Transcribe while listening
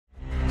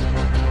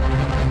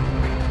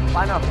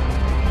Paano?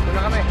 Doon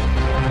na kami.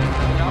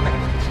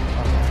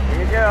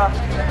 Sige kayo.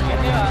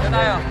 Doon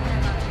tayo.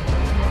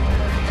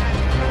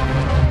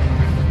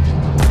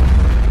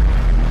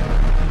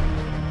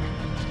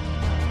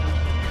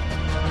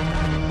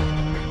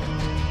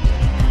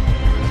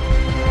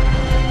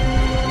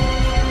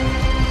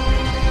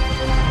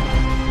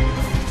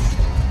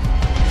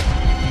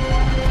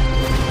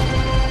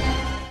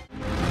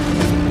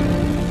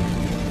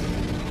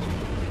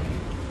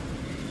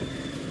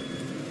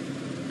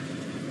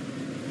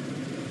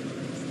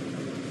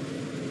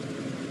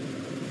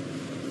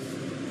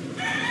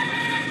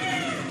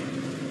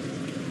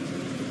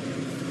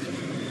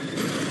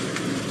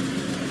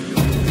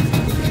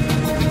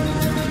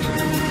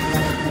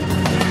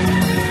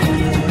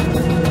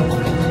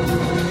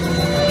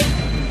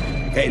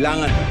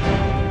 Kailangan.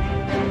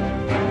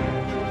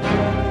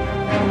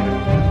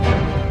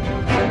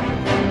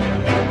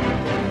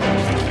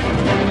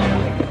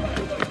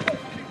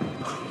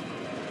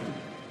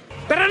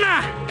 Tara na!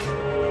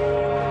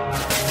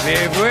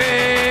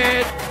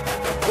 Bebwet!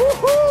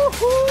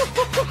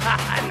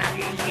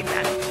 Nakikita!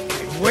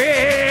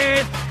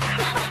 Bebwet!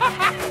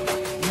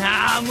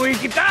 Naamoy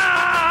kita!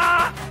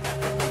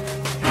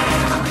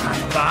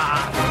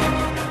 Ba?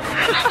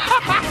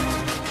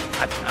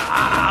 At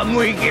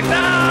naamoy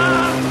kita!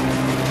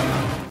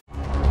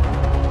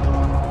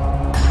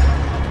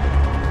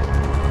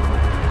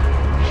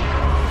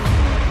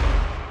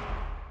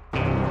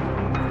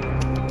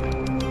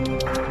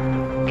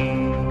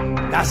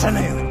 Nasaan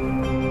na yun?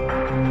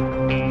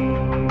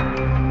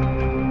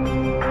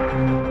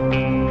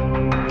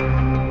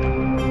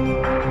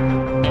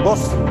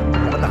 Boss,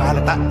 mukhang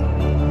nakahalata.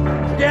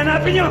 Sige,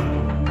 hanapin nyo!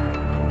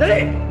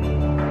 Dali!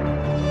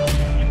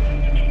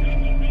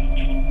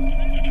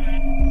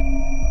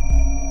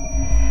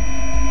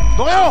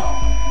 Doon kayo!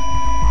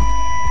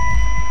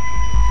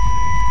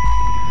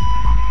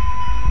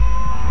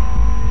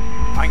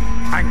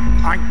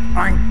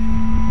 Ang!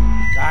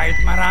 Kahit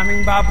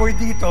maraming baboy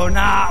dito,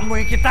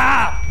 naaamoy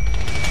kita!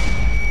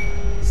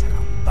 Isang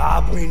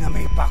baboy na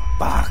may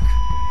pakpak,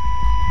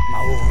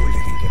 mahuhuli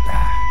rin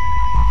kita.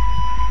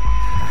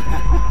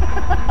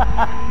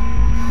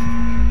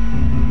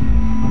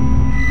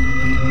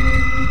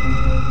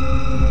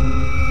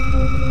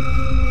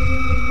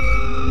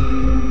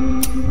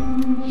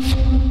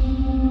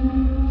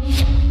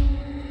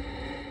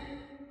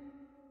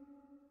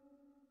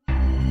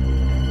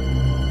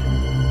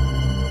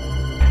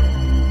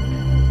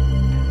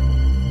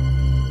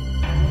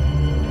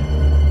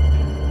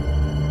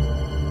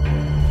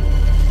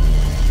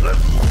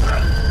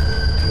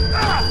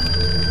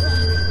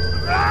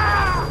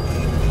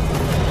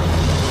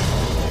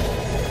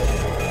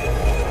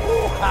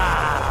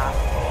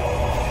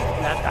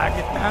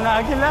 Natagit na ang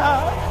agila.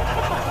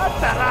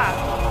 Tara!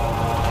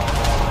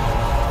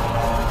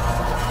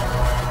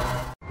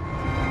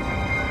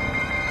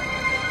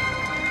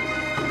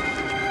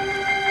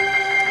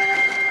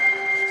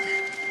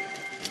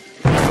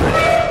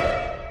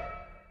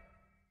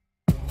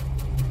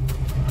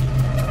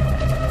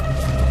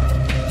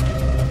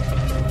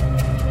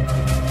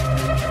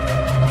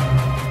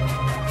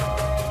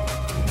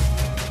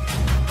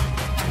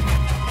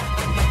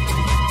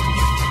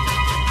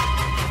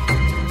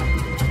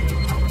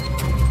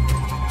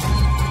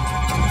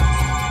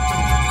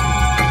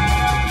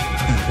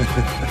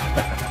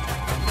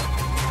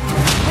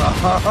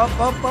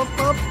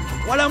 Hop.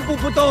 Walang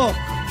puputo.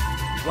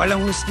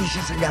 Walang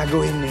hustisya sa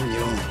gagawin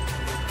ninyo.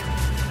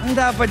 Ang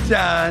dapat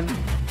dyan,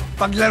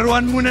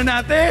 paglaruan muna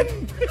natin.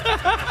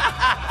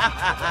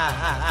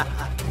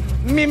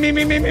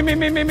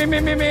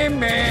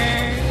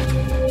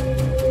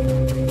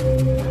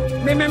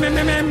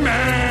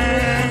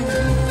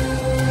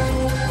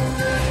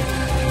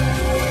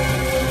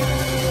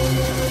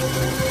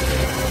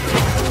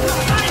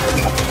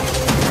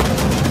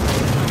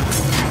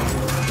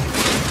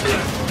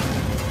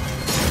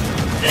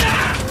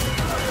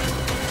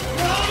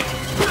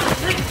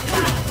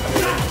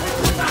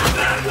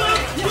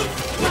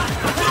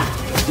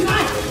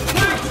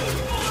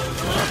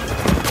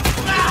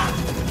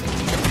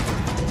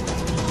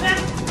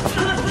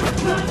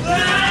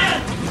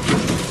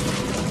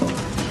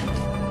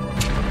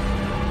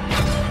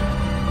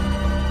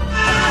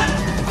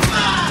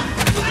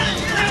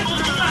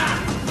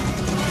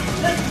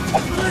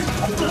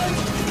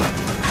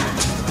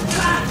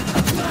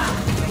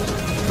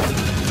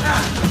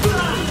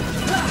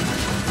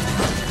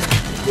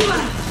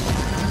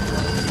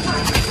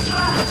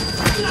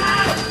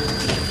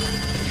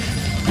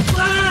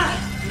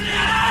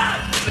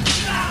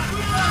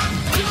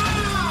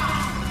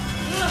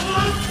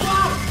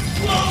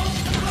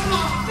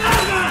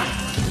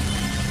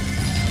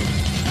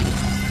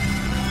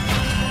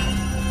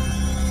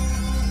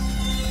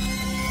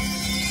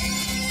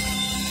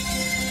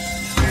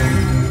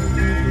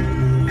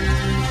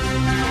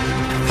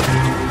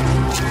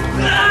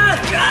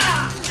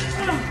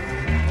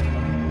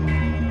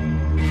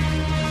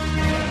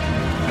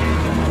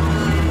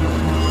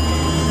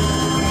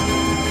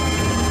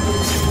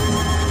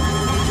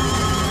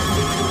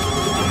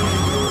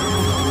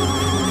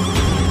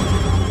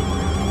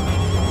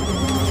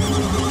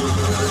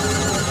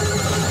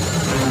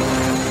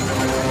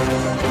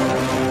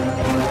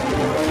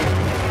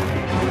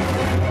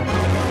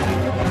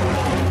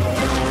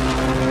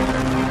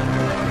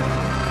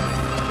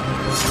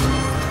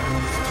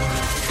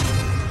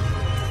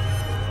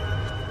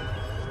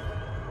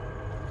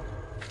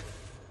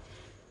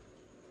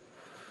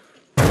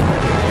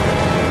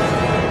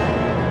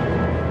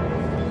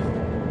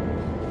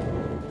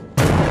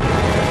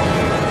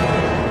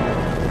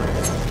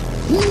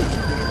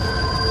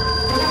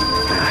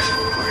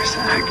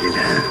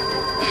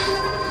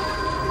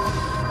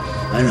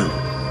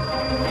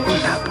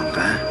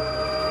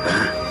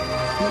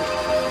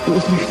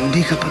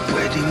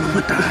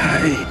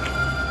 eh.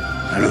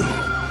 Ano?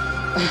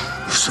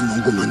 Gusto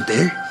mong gumante?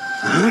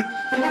 Ha?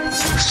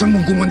 Gusto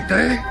mong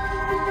gumante?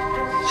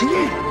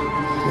 Sige,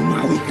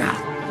 bumawi ka.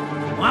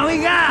 Bumawi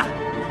ka!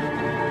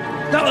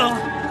 Ito!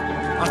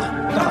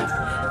 Ito!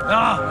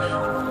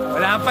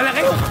 Wala pala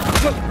kayo.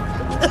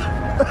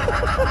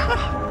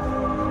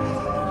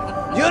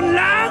 Yun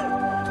lang!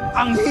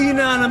 Ang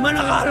hina naman.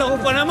 Akala ko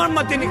pa naman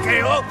matinig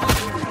kayo.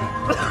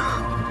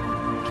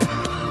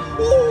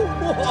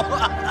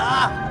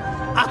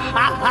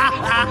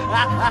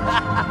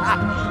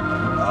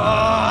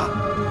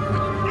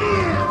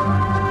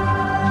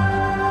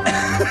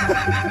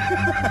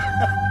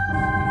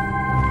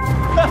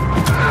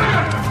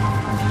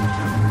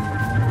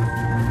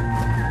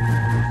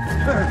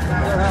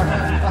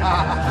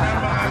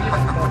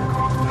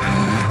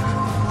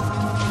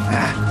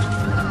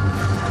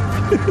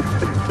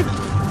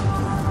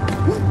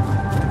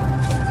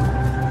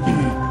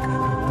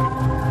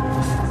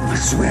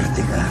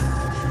 Maswerte ka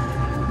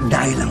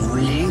dahil ang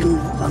huling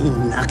mukhang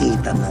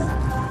nakita mo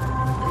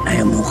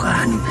ay ang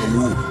mukha ni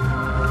Bungo.